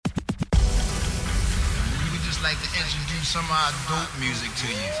like to introduce some of our dope music to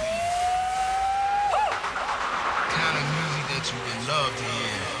you. Kind of music that you would love to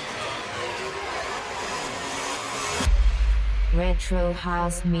hear. Retro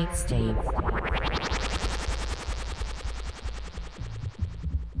House Mixtape.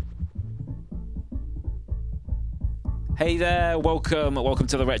 Hey there, welcome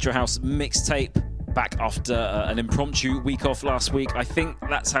to the Retro House Mixtape. Back after an impromptu week off last week. I think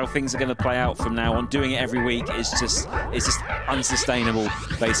that's how things are going to play out from now on. Doing it every week is just unsustainable,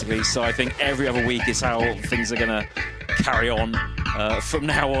 basically. So I think every other week is how things are going to carry on from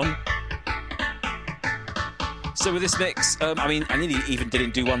now on. So with this mix, I nearly even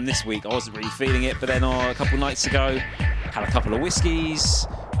didn't do one this week. I wasn't really feeling it, but then a couple nights ago, had a couple of whiskies.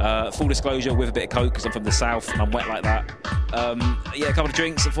 Full disclosure, with a bit of coke, because I'm from the south and I'm wet like that. A couple of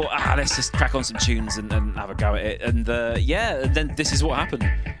drinks. I thought, let's just crack on some tunes and have a go at it. And and then this is what happened.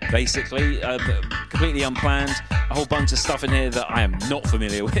 Basically, completely unplanned. A whole bunch of stuff in here that I am not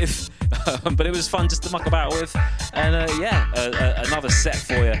familiar with. But it was fun just to muck about with. And another set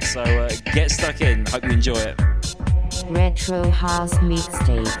for you. So get stuck in. Hope you enjoy it. Retro House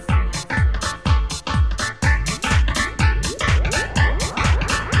Mixtape.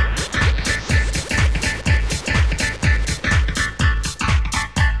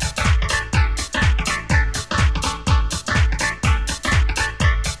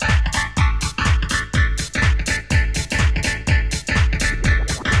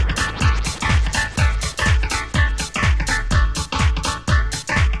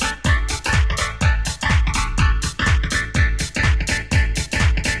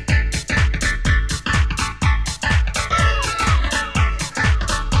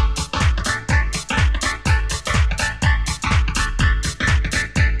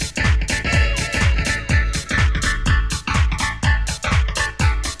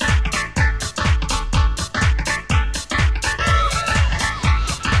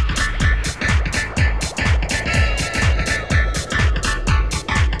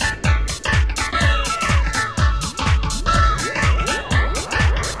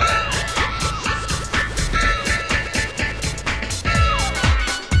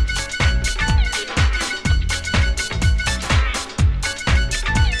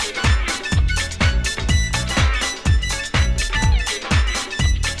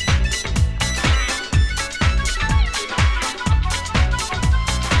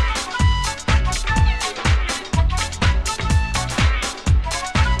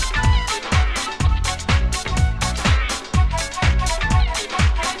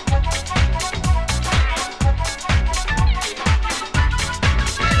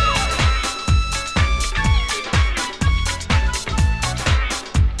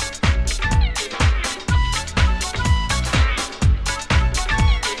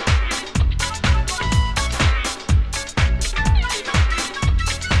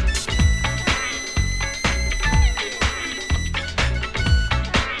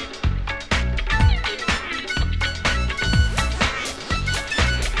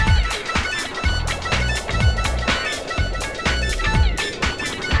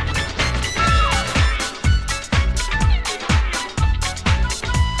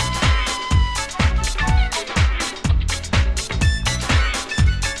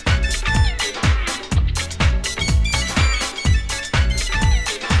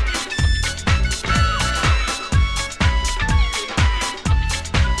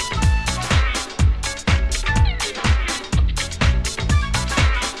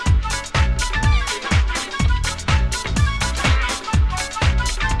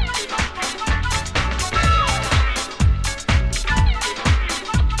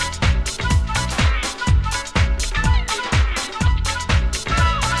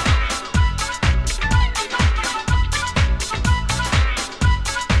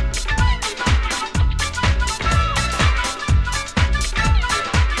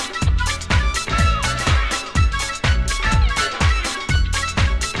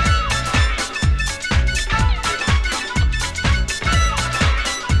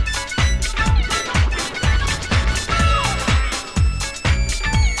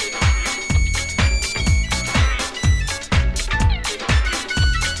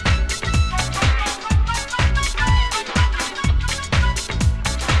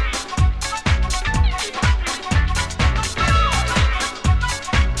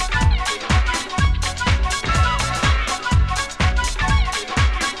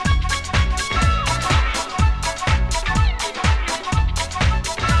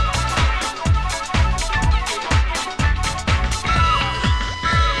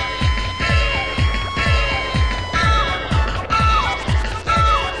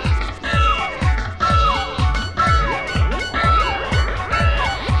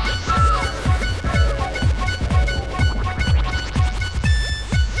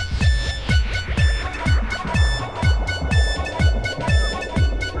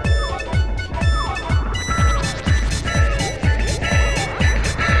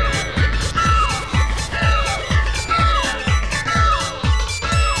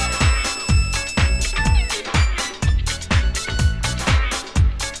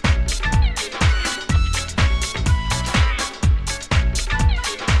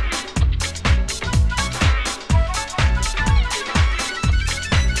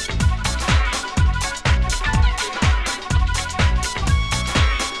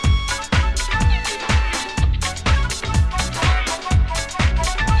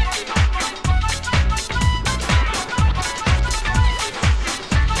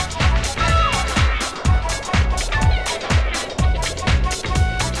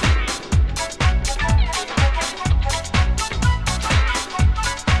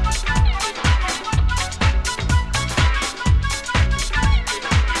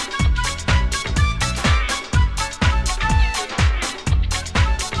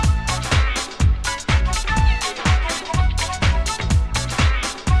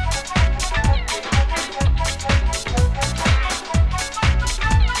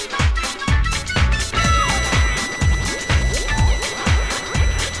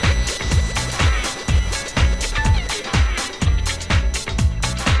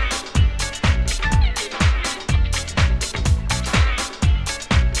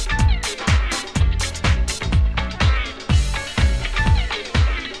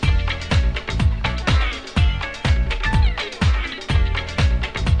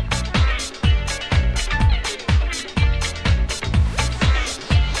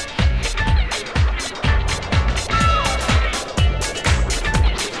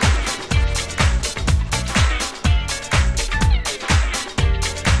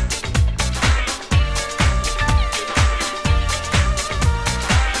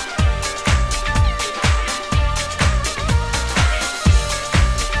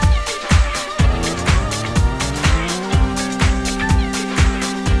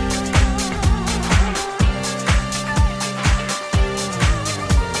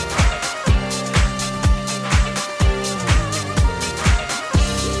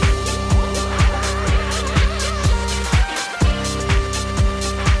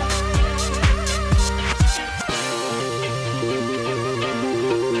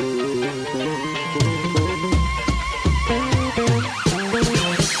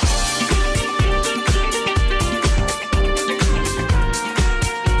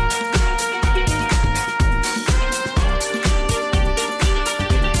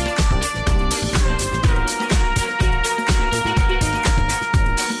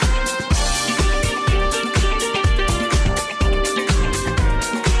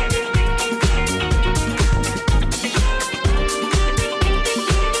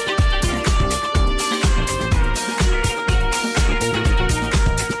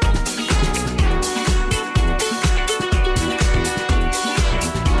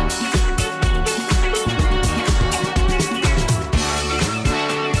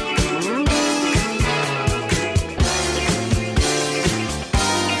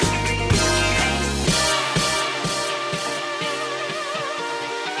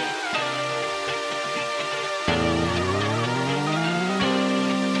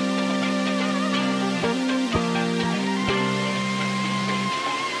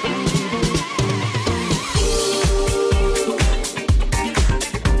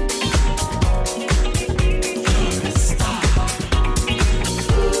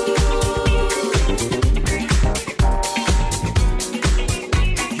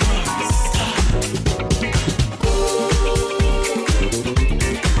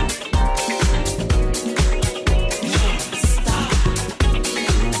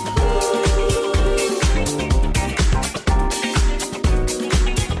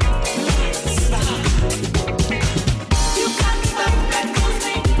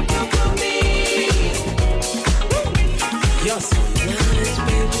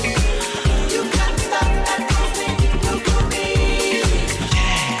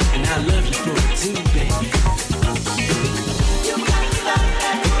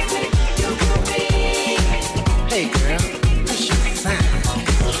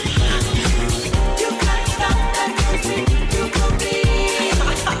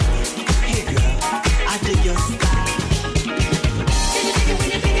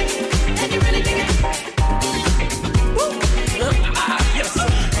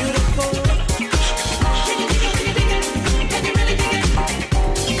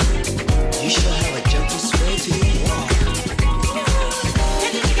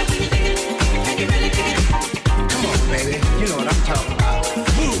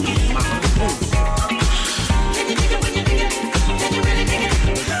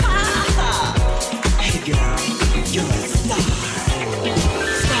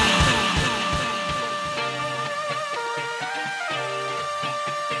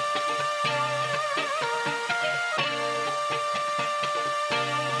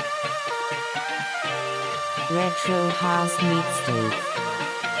 Retro House Mixtape.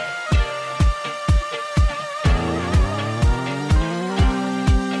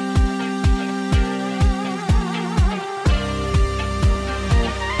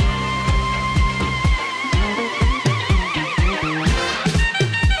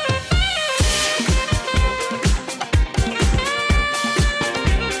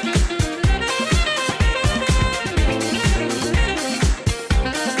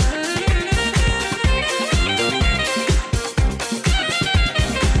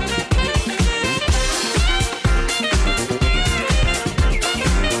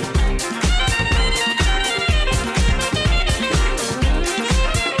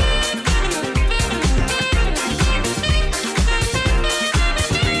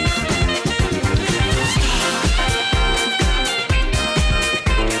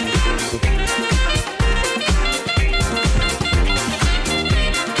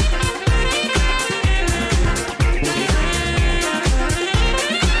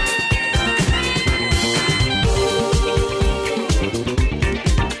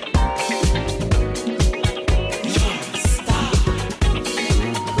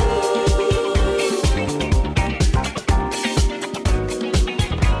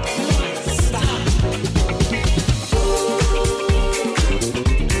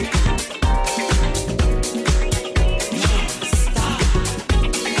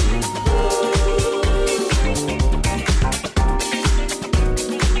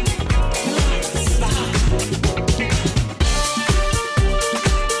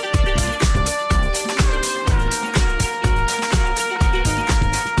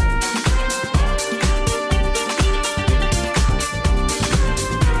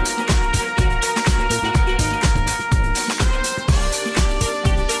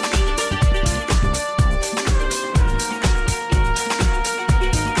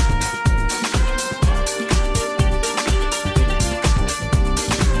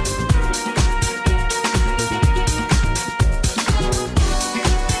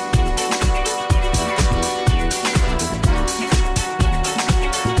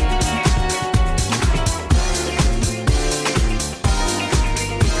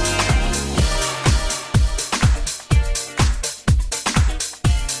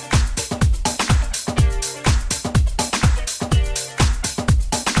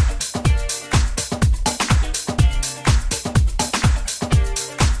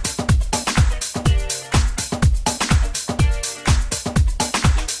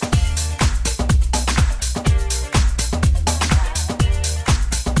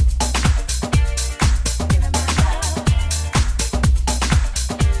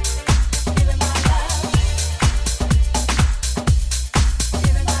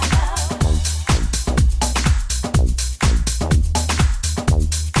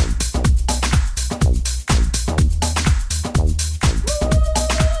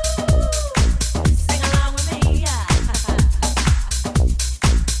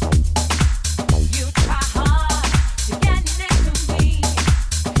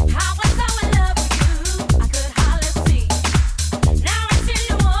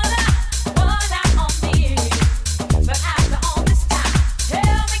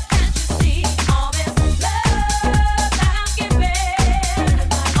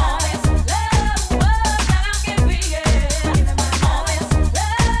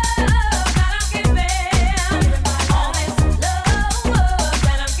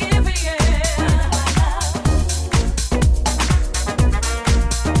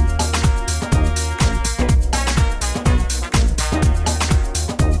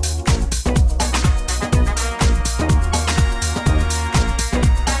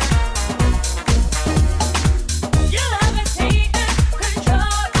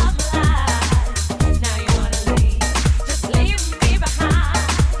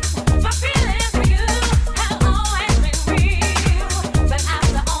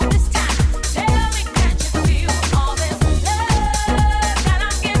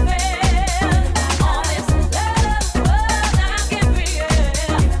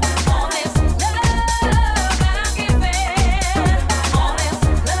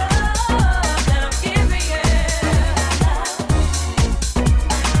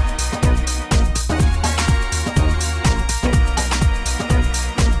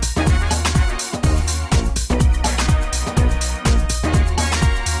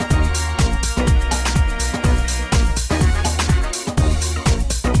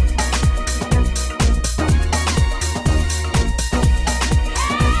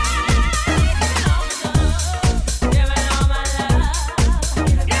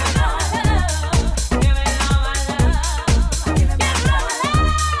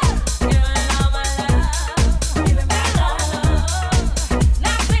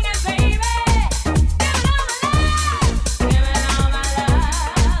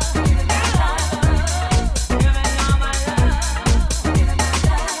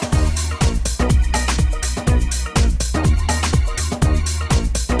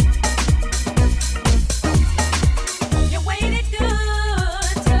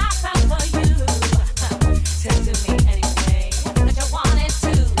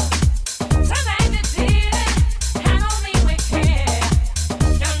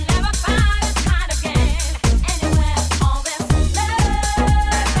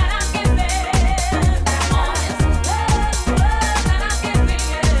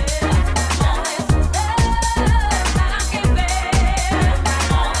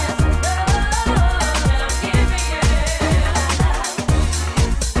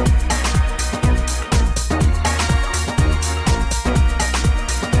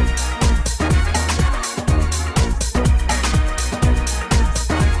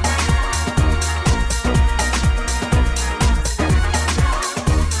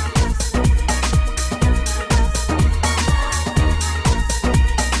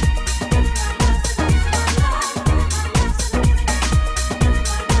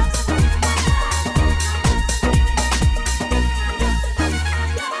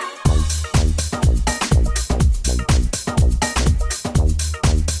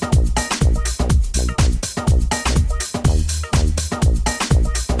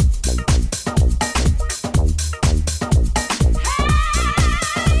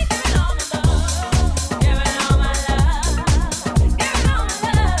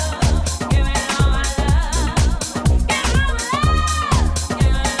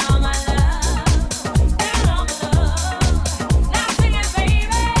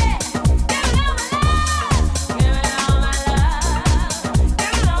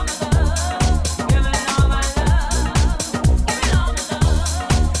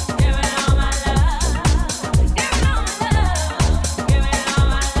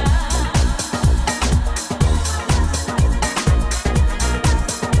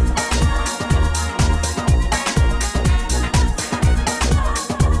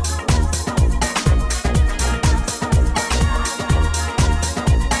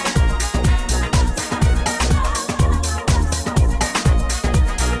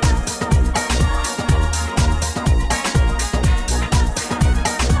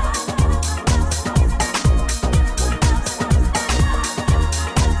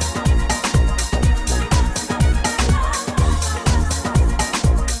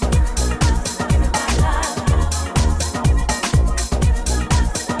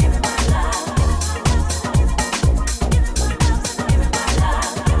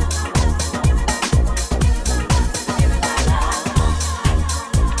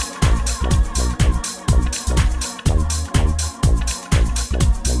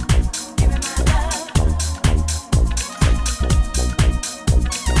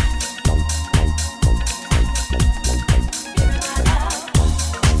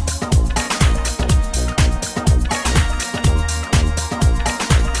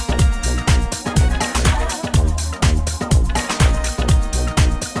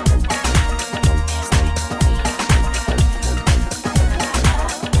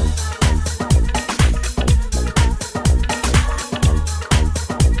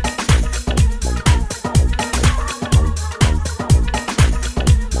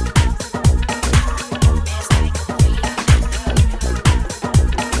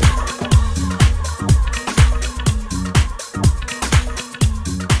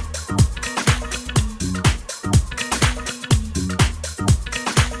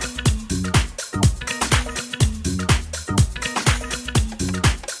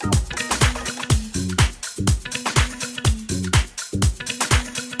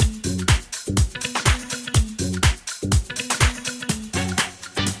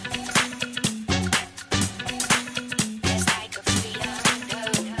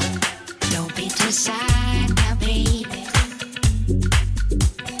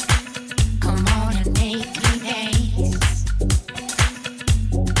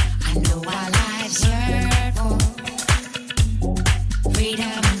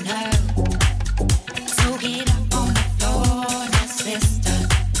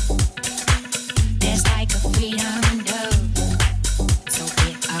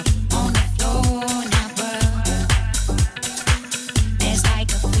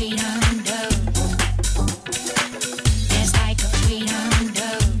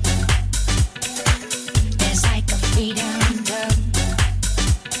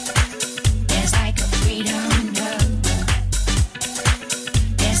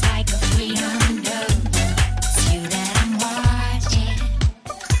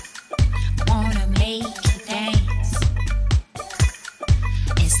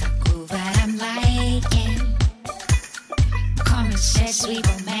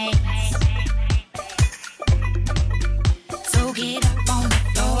 romance. So get up on the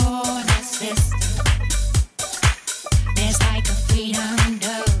floor now, sister. There's like a freedom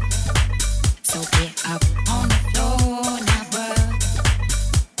dove. So get up on the floor now, bruh.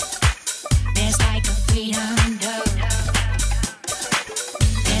 There's like a freedom dove.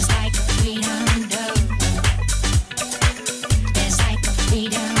 There's like a freedom dove. There's like a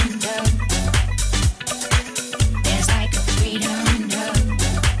freedom dove. There's like a freedom dove.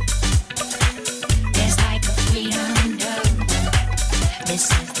 There's like a freedom dove. This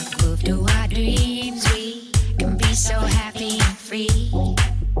is the groove to our dreams. We can be so happy and free.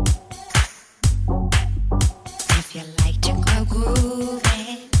 If you like to go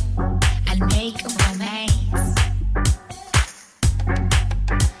grooving and make a romance,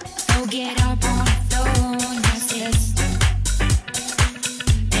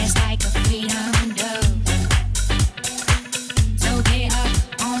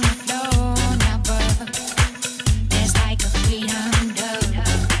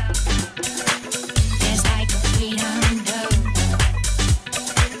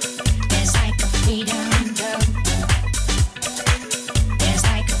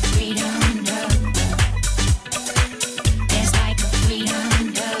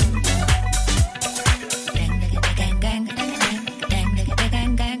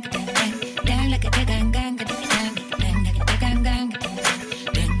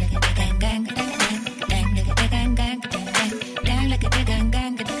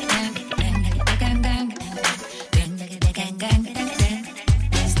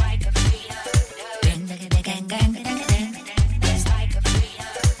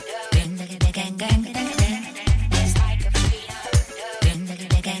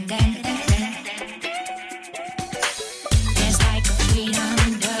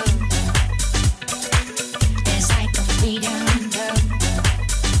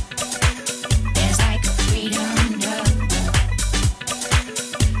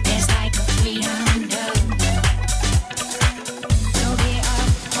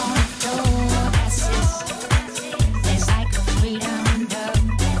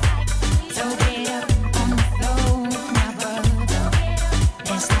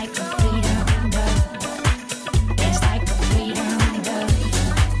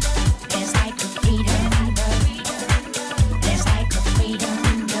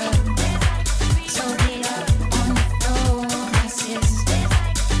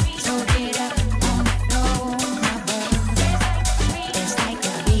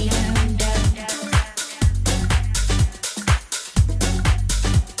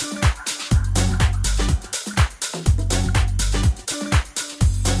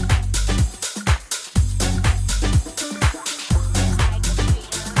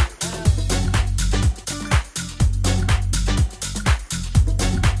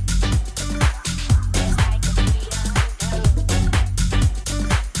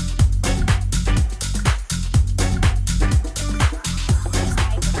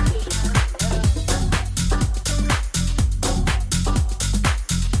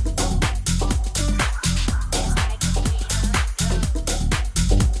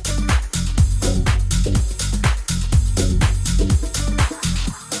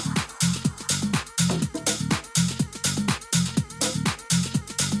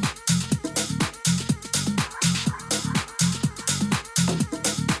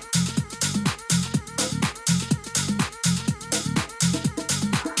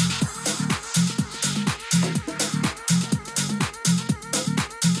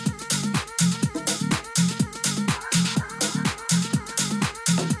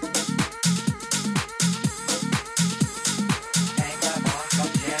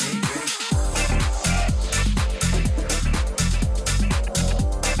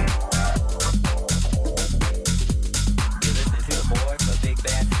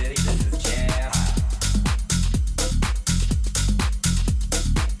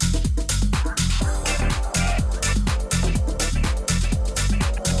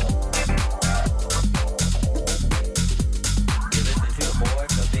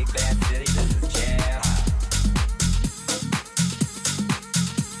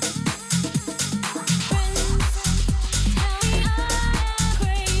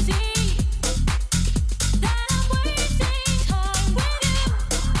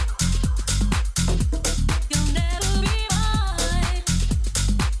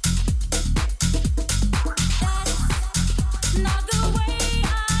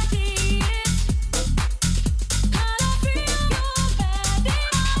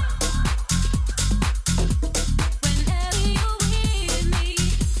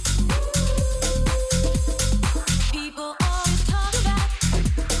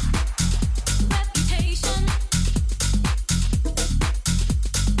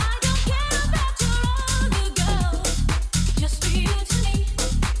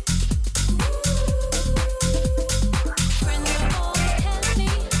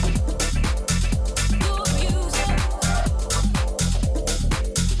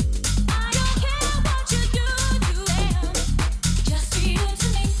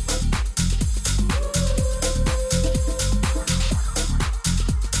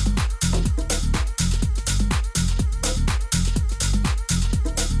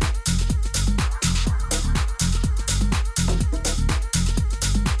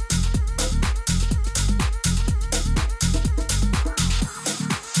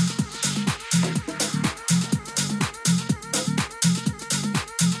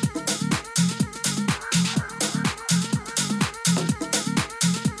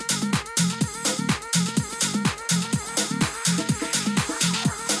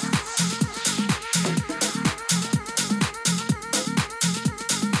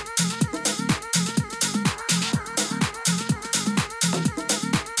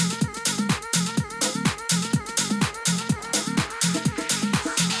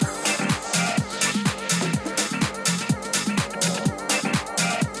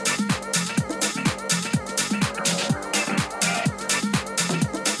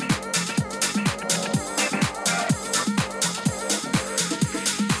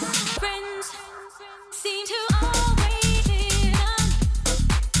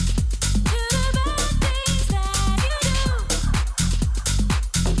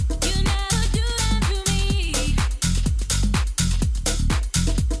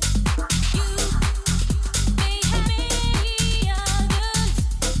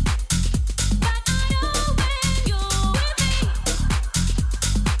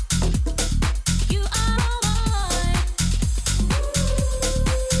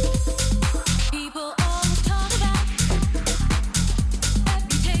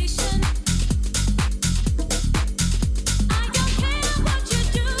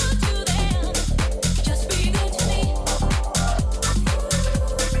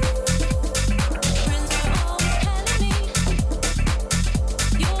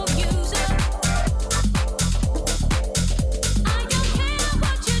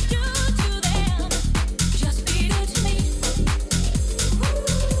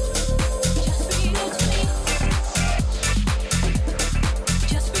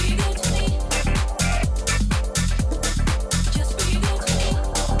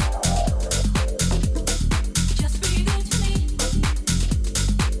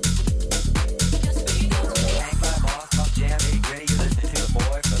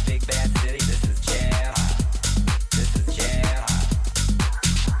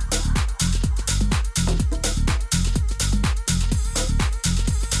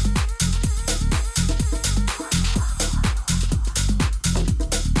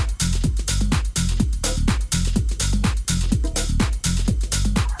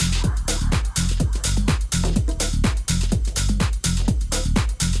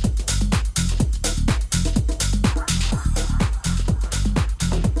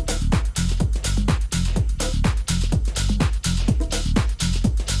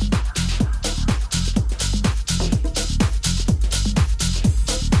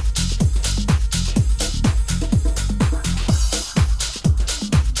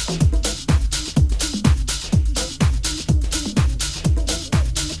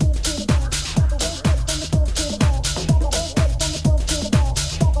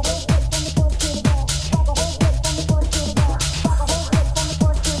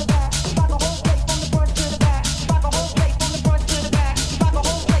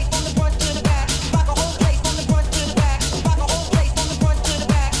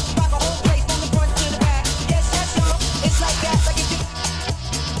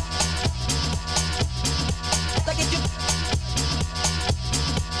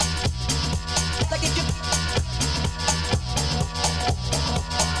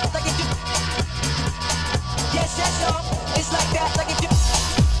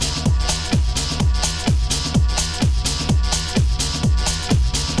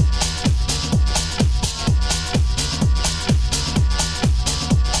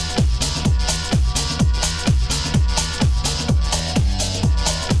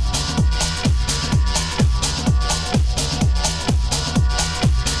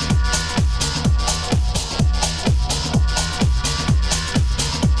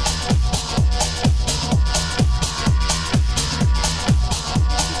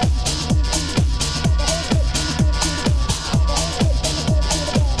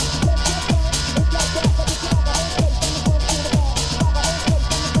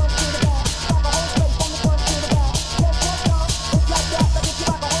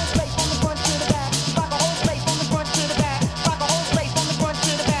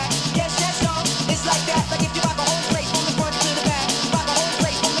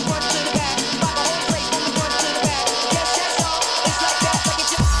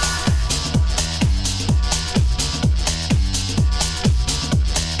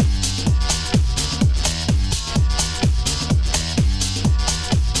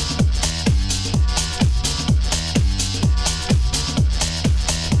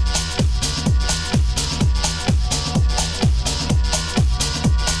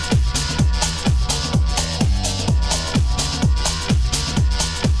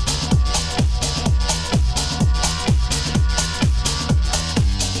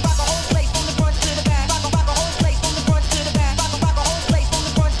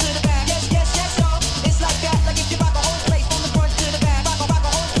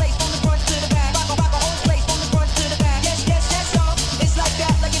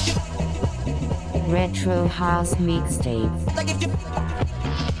 Electro House Mixtapes. Like if you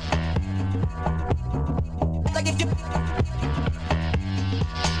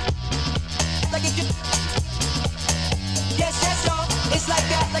yes, yes, y'all. It's like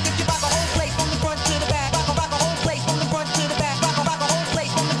that. Like if you rock a whole place from the front to the back. Rock a whole place from the front to the back. Rock a whole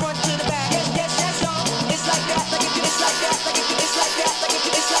place from the front to the back. Yes, yes, yes, y'all. It's like that. Like if you, it's like that. Like if you, it's like that. Like if you,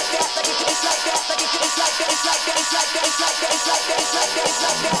 it's like that. Like if you, it's like that. Like if you, it's like that. It's like that. It's like that. It's like that. It's like that. It's like that. It's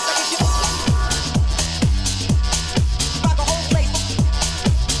like that. Like if you rock a whole place.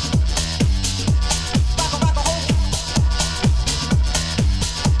 Rock a whole.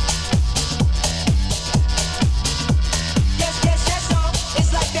 Yes, yes, yes, y'all.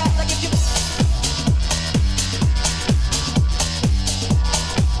 It's like that. Like if you.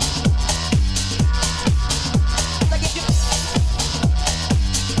 Like if you.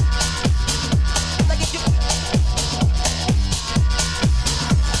 Like if you.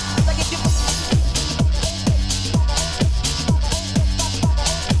 Like if you.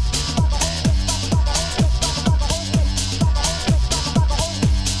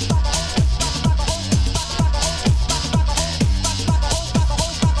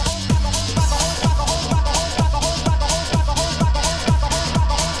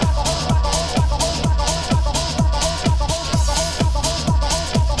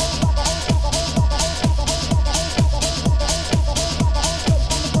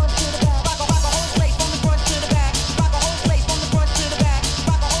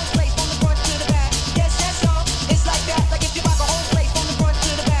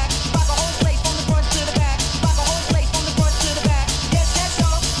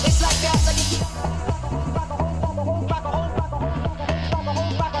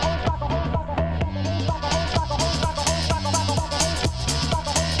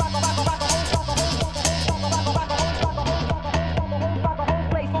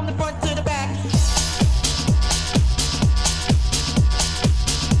 From the front to the back.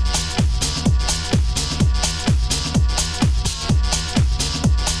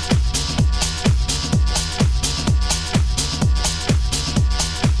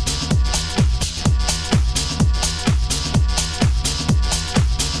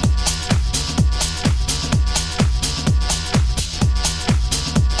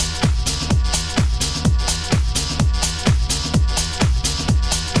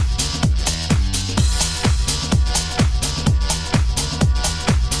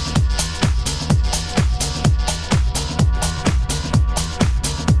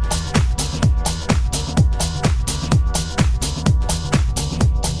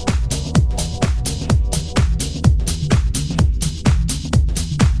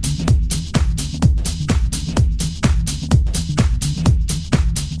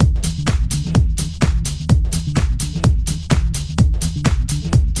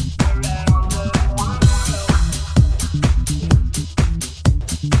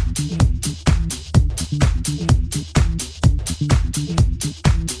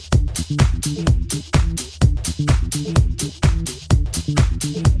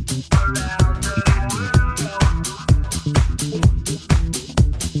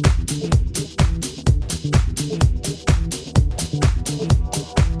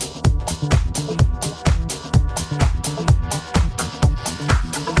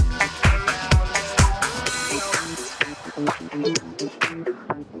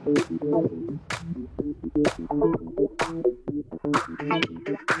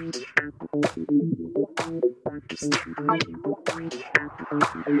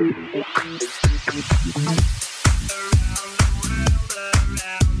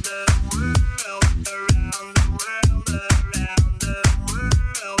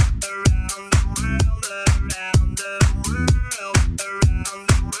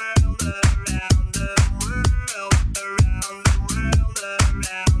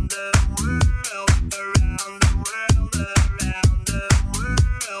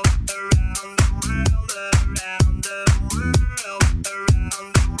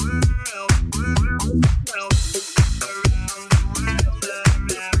 Well,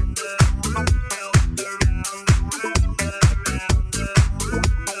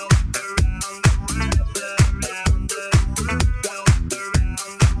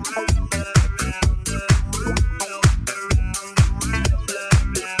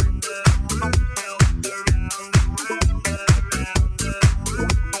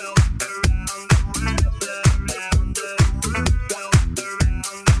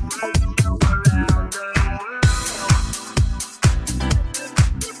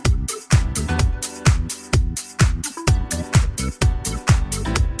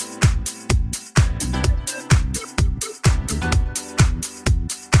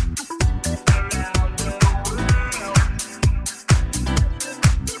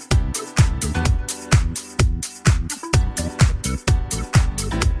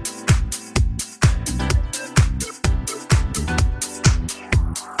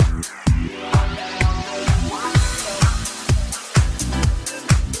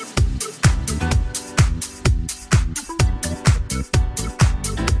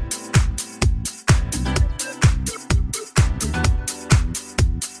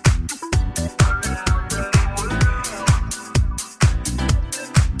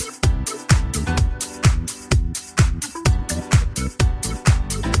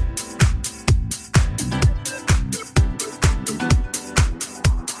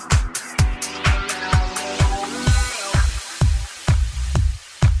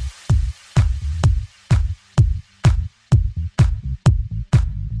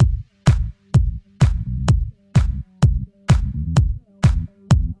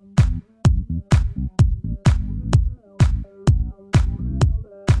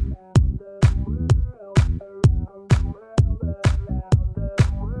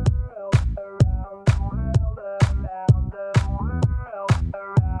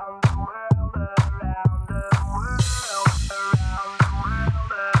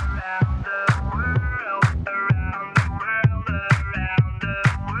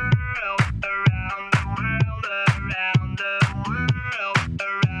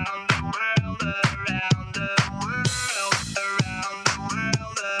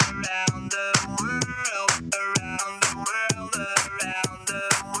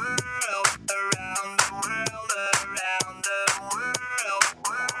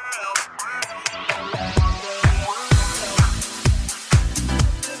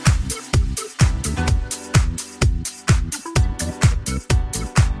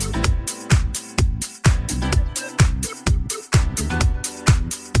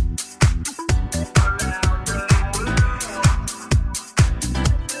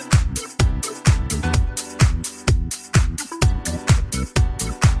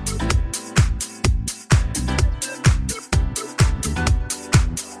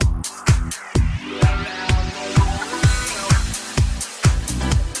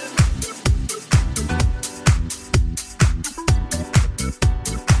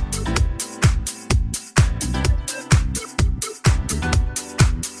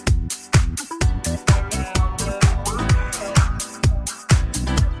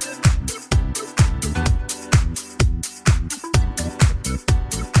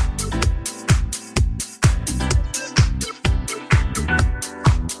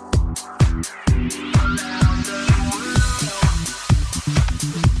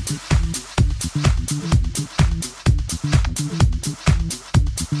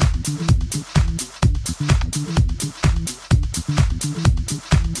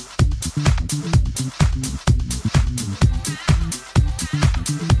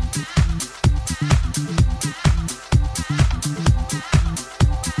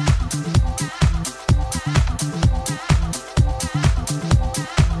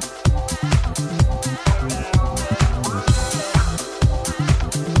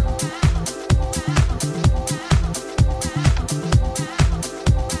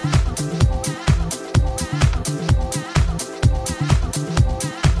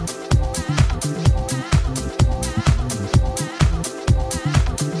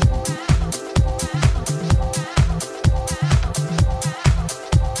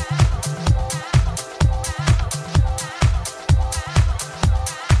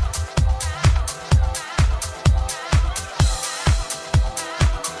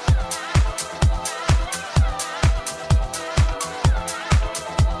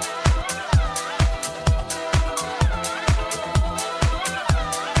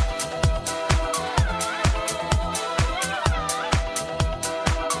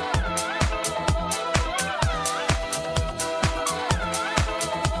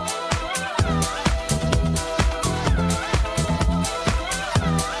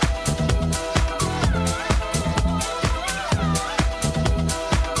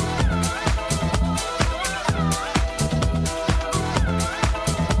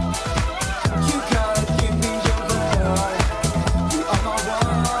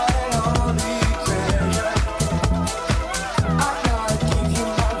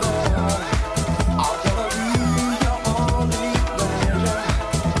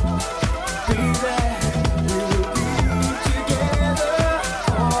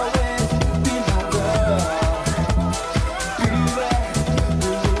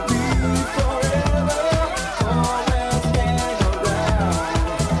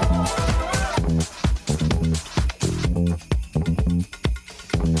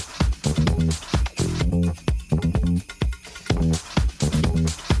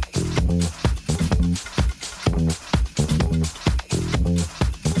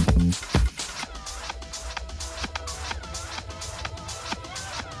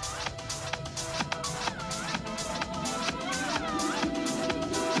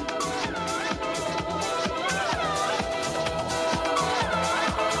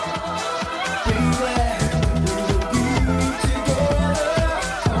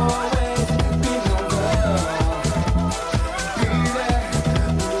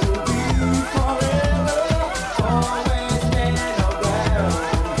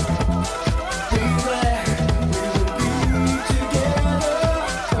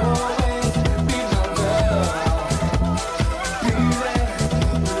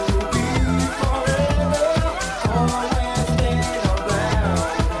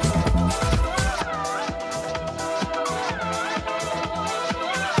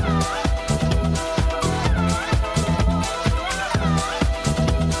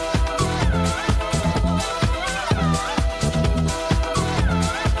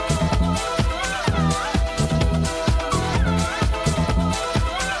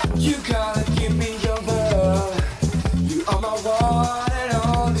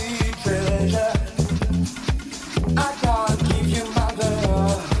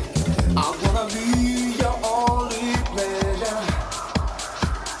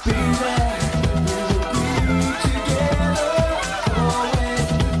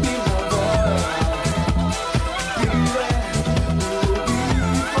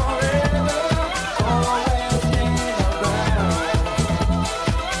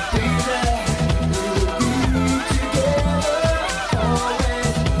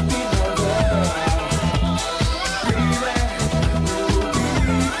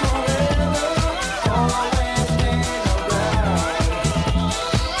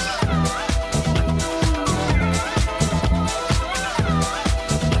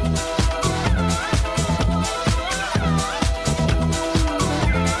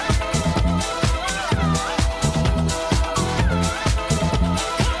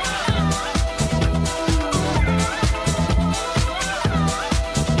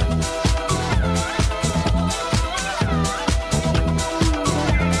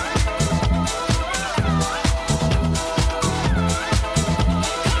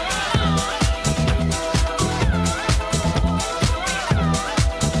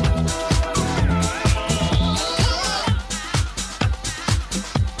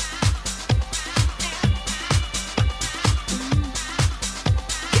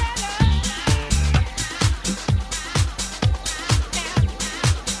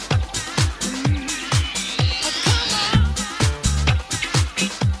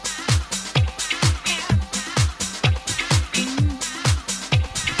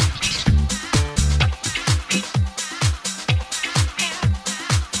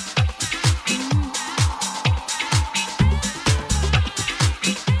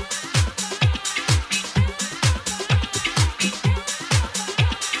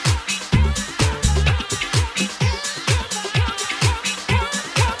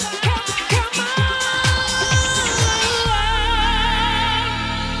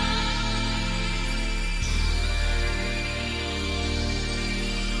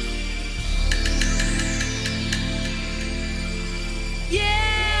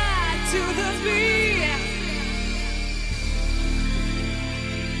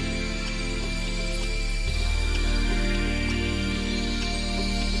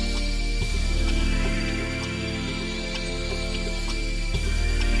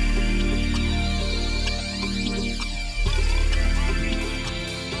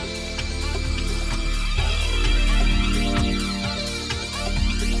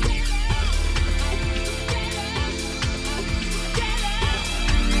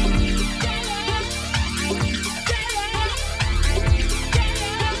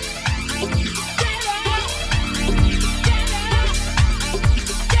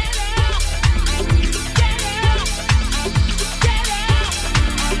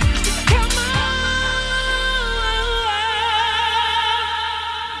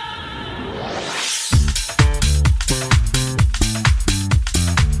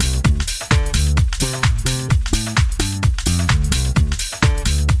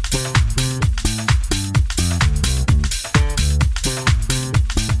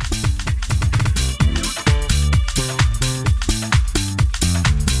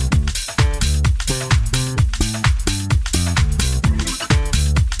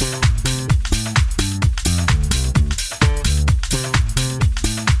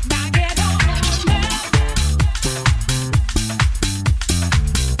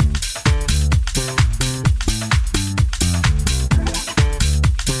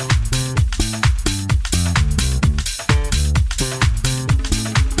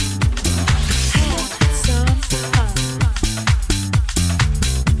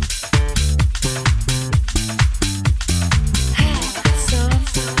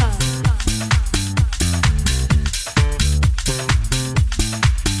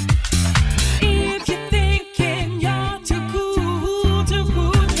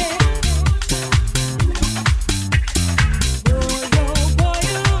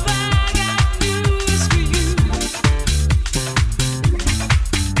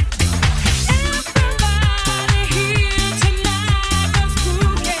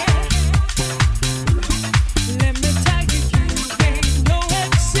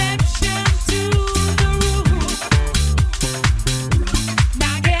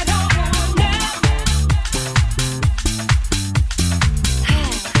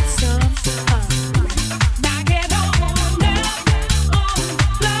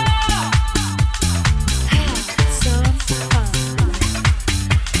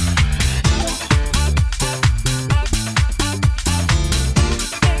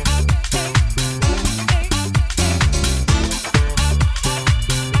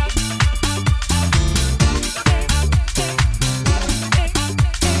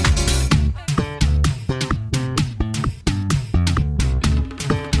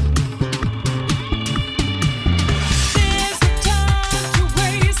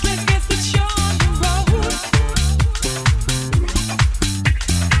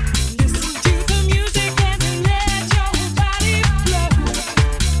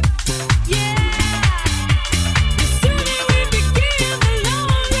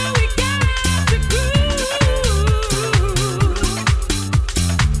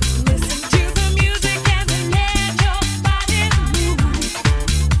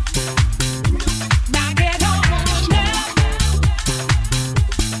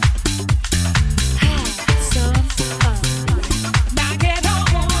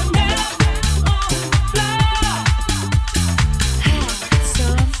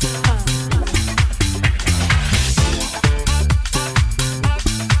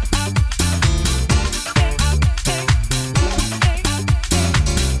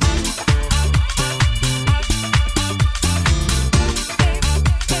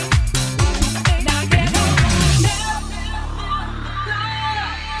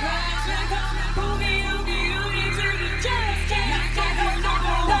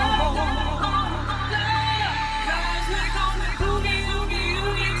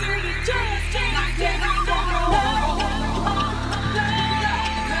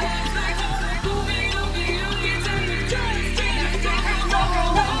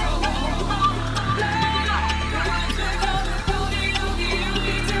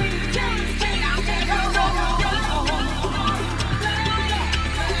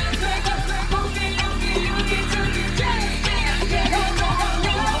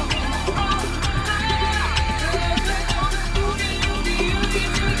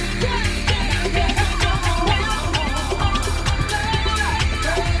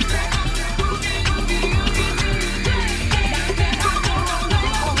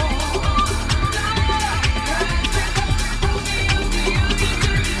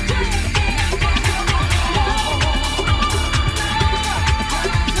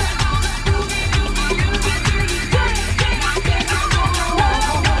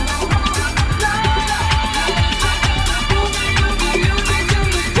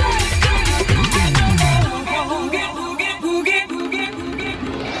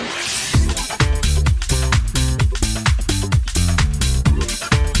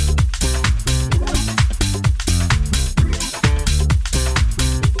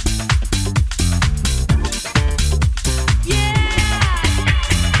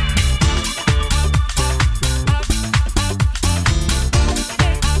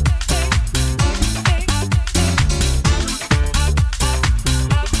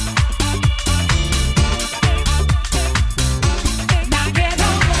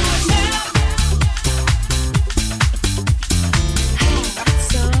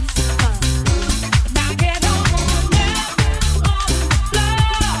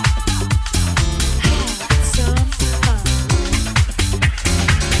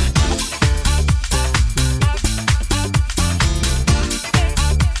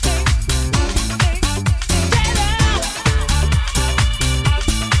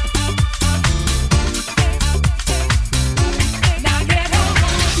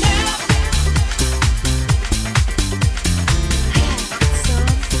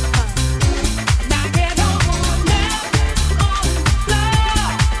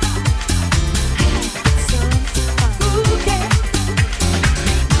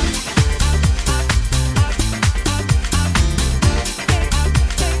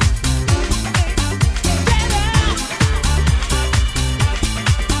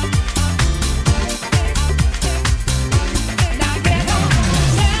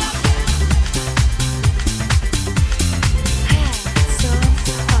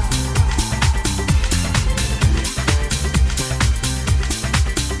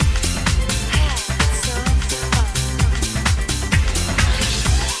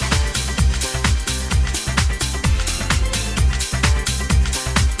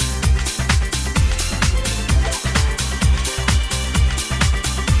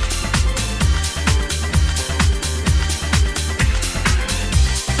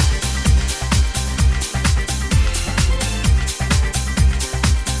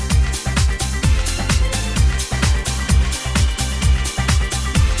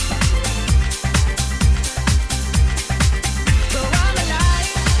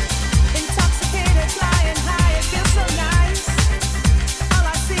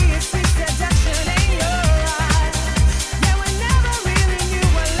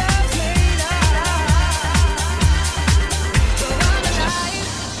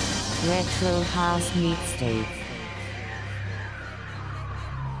 House Mixtape.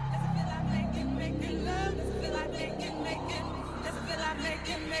 Doesn't feel like making love. Doesn't feel like making. Doesn't feel like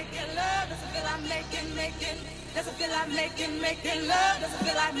making love. Doesn't feel like making. Doesn't feel like making love. Doesn't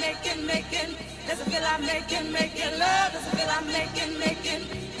feel like making. Doesn't feel like making love. Doesn't feel like making.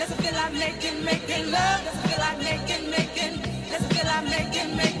 Doesn't feel like making love. Doesn't feel like making. Doesn't feel like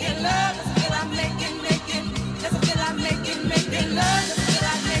making love. Doesn't feel like making. Doesn't feel like making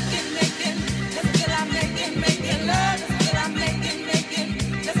love. Doesn't feel like making.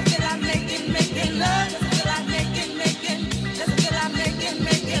 Doesn't feel like making love. Doesn't feel like making. Doesn't feel like making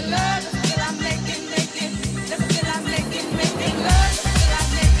love. Doesn't feel like making. Doesn't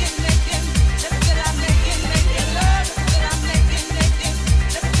feel like making love. Doesn't feel like making.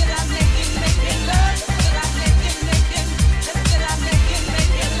 Doesn't feel like making love. Doesn't feel like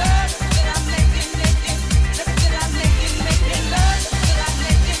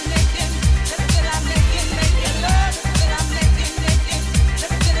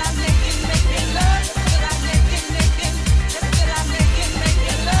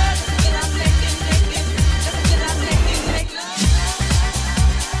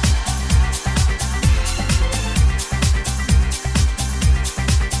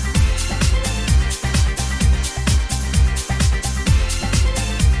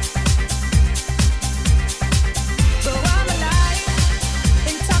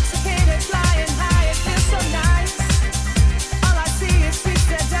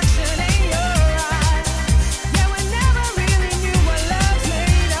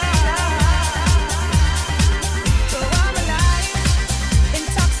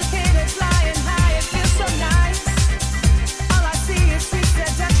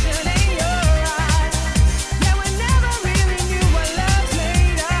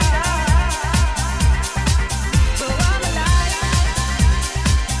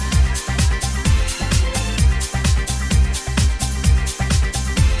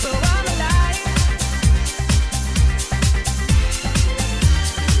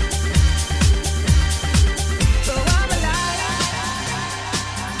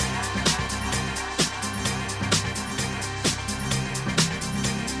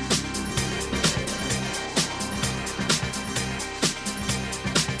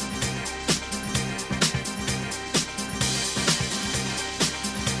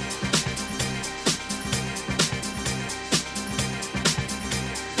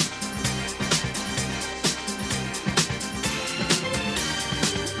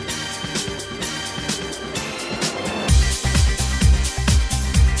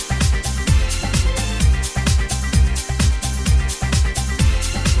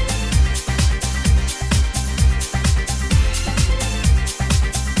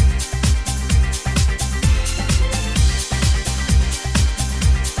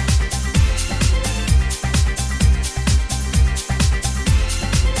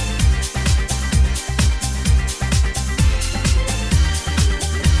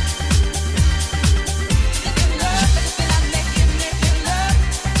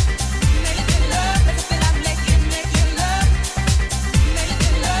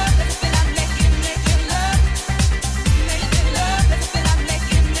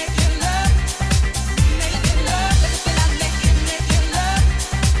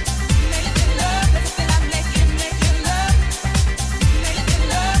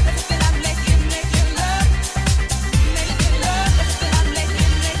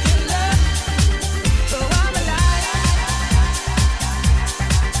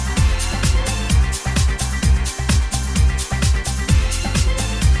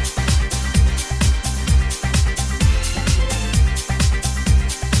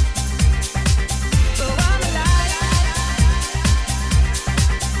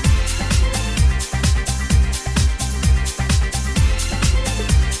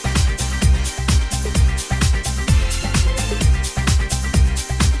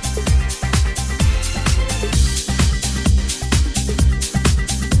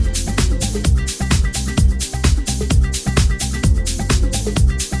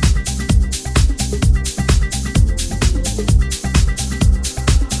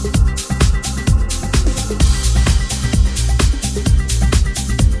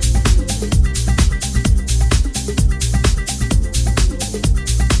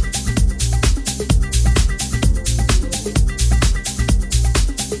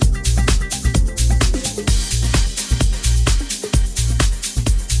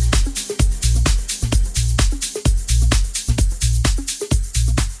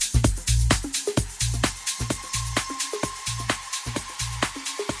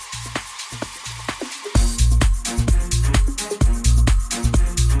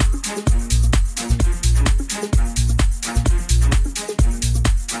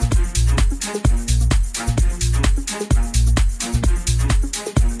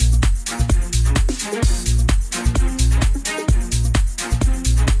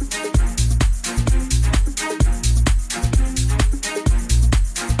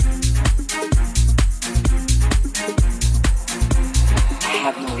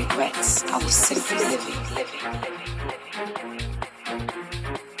I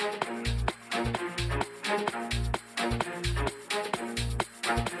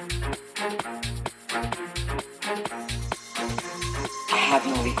have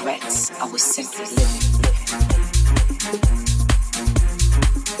no regrets. I was simply living.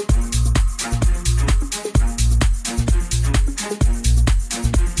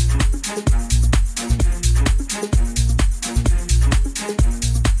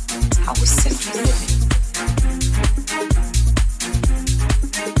 I was simply living.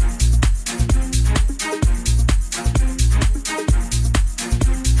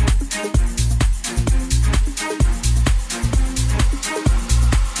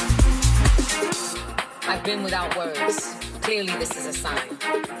 I've been without words. Clearly this is a sign.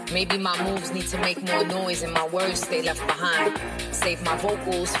 Maybe my moves need to make more noise and my words stay left behind. Save my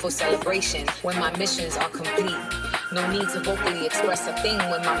vocals for celebration when my missions are complete. No need to vocally express a thing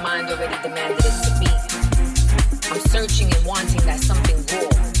when my mind already demanded it to be. I'm searching and wanting that something raw.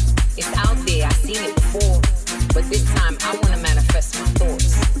 It's out there, I've seen it before. But this time I want to manifest my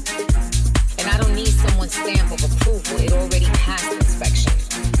thoughts. And I don't need someone's stamp of approval, it already passed inspection.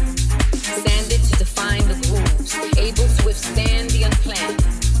 Sanded to define the grooves, able to withstand the unplanned.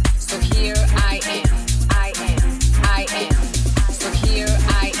 So here I am, I am, I am. So here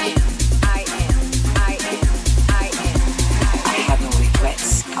I am, I am, I am, I am. I have no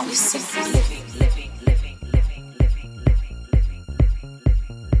regrets. I was simply living, living, living, living, living, living, living, living,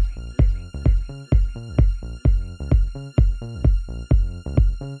 living,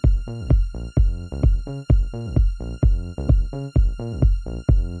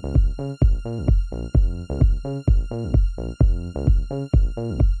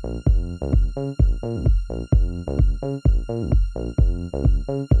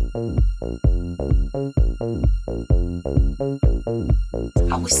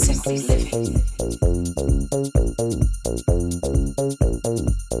 I was simply living.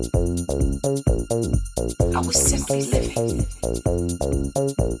 I was simply living.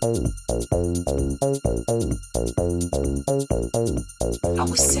 I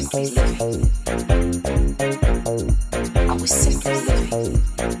was simply living. I was simply living.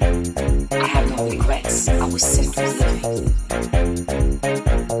 I have no regrets. I was simply living.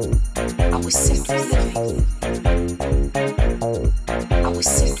 I was simply living. I was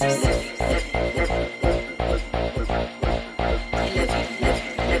simply living.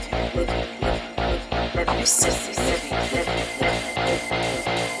 I was simply living.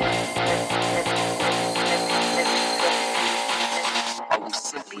 I was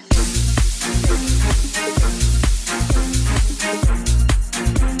simply living.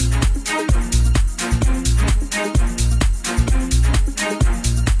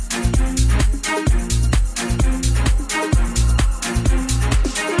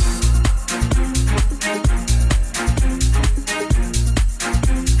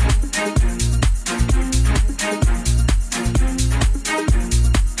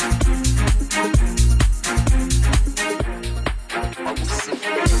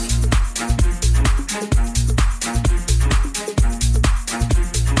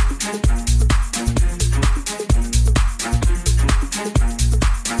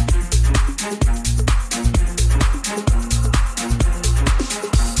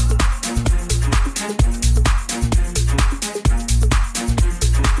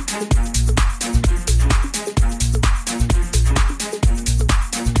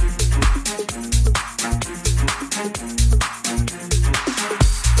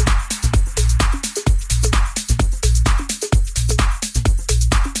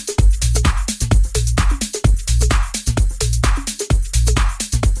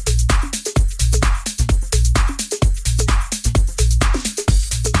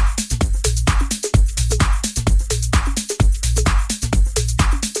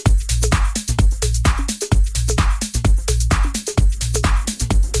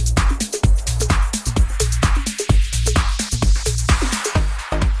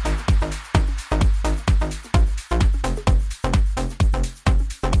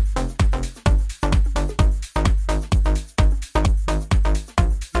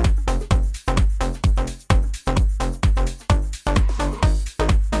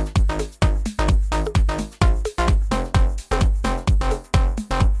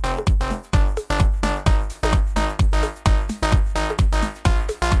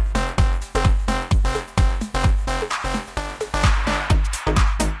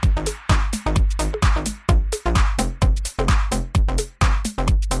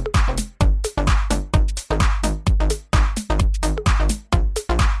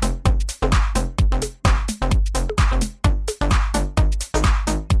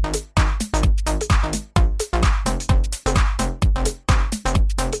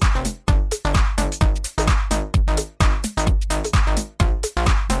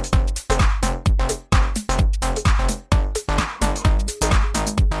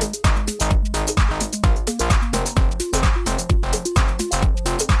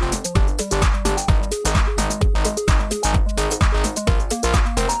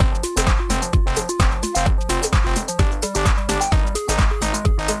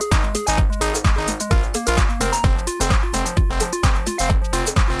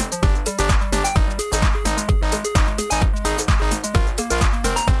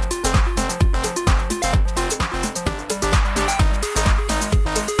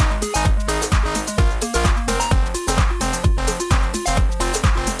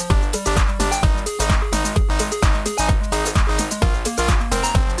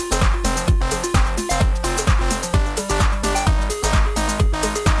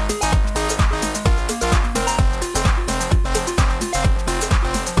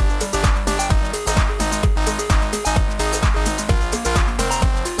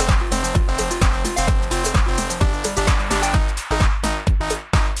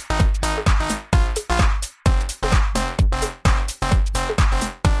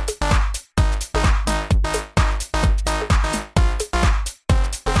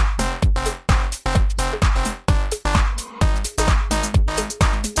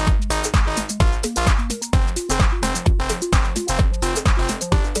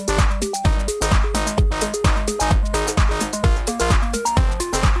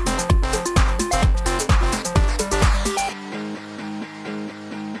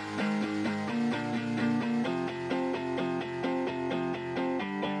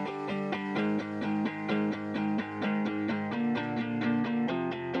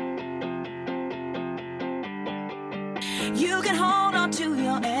 You can hold on to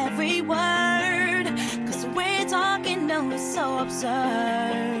your every word, 'cause the way you're talking, no, it's so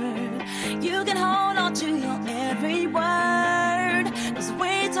absurd. You can hold on to your every word, 'cause the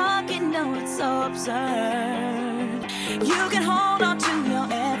way you're talking, no, it's so absurd. You can hold on to your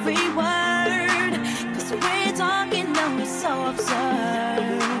every word, 'cause the way you're talking, no, it's so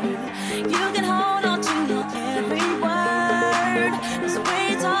absurd. You can hold on to your every word, 'cause the way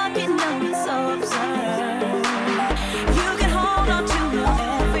you're talking, no, it's so absurd. You can hold on to your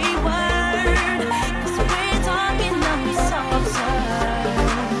every word, 'cause the way you're talking, no, it's so absurd.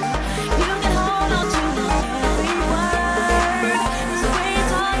 You can hold on to your every word, 'cause the way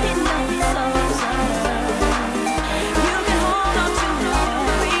you're talking, no, it's so absurd. You can hold on to your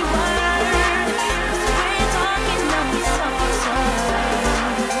every word, 'cause the way you're talking, no, it's so absurd.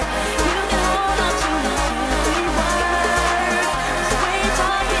 You can hold on to your every word, 'cause the way you're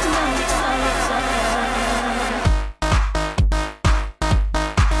talking, no, it's so absurd. You can hold on to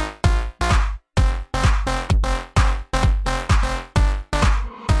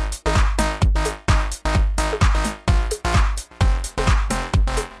your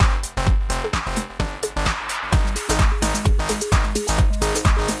every word, 'cause the way you're talking, no, it's so absurd.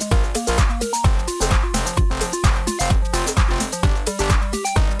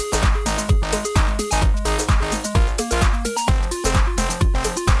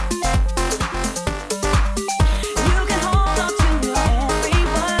 You can hold on to your every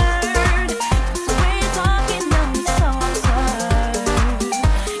word, 'cause the way you're talking, no, it's so absurd.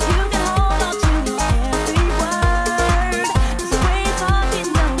 You can hold on to your every word, 'cause the way you're talking,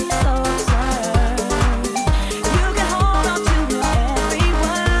 no, it's so absurd. You can hold on to your every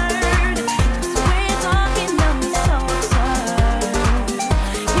word, 'cause the way you're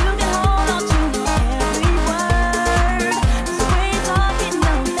talking,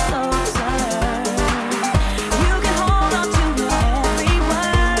 no, it's so absurd. You can hold on to your every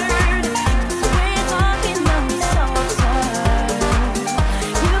word, 'cause the way you're talking, no, it's so absurd.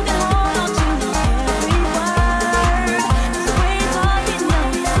 You can hold on to your every word, 'cause the way you're talking, no,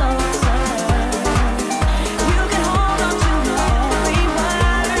 it's so absurd. You can hold on to your every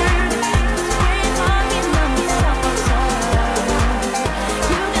word, 'cause the way you're talking, no, it's so absurd.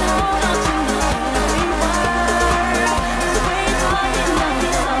 You can hold on to your every word, 'cause the way you're talking, no,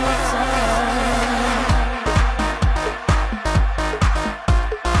 it's so absurd.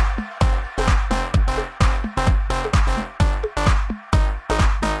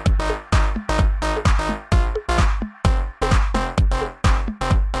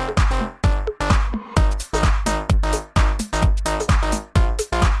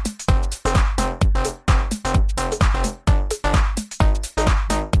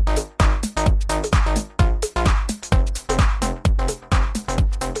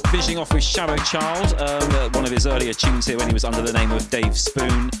 Finishing off with Shadow Child, one of his earlier tunes here when he was under the name of Dave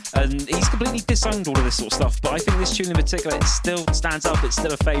Spoon, and he's completely disowned all of this sort of stuff, but I think this tune in particular, it still stands up, it's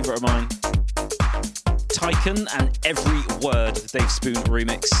still a favourite of mine. Tycoon and Every Word, the Dave Spoon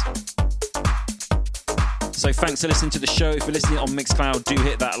remix. So thanks for listening to the show. If you're listening on Mixcloud, do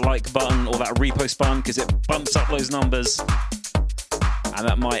hit that like button or that repost button, because it bumps up those numbers, and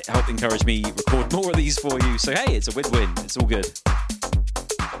that might help encourage me record more of these for you. So hey, it's a win-win, it's all good.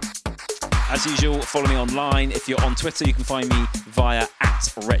 As usual, follow me online. If you're on Twitter, you can find me via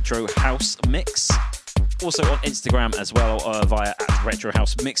 @RetroHouseMix. Also on Instagram as well, via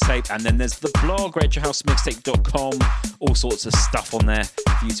 @RetroHouseMixtape. And then there's the blog, RetroHouseMixtape.com. All sorts of stuff on there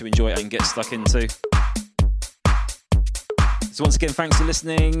for you to enjoy and get stuck into. So once again, thanks for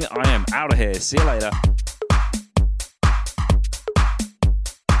listening. I am out of here. See you later.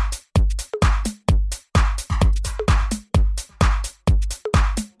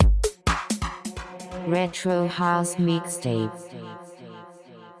 Retro House Mixtape.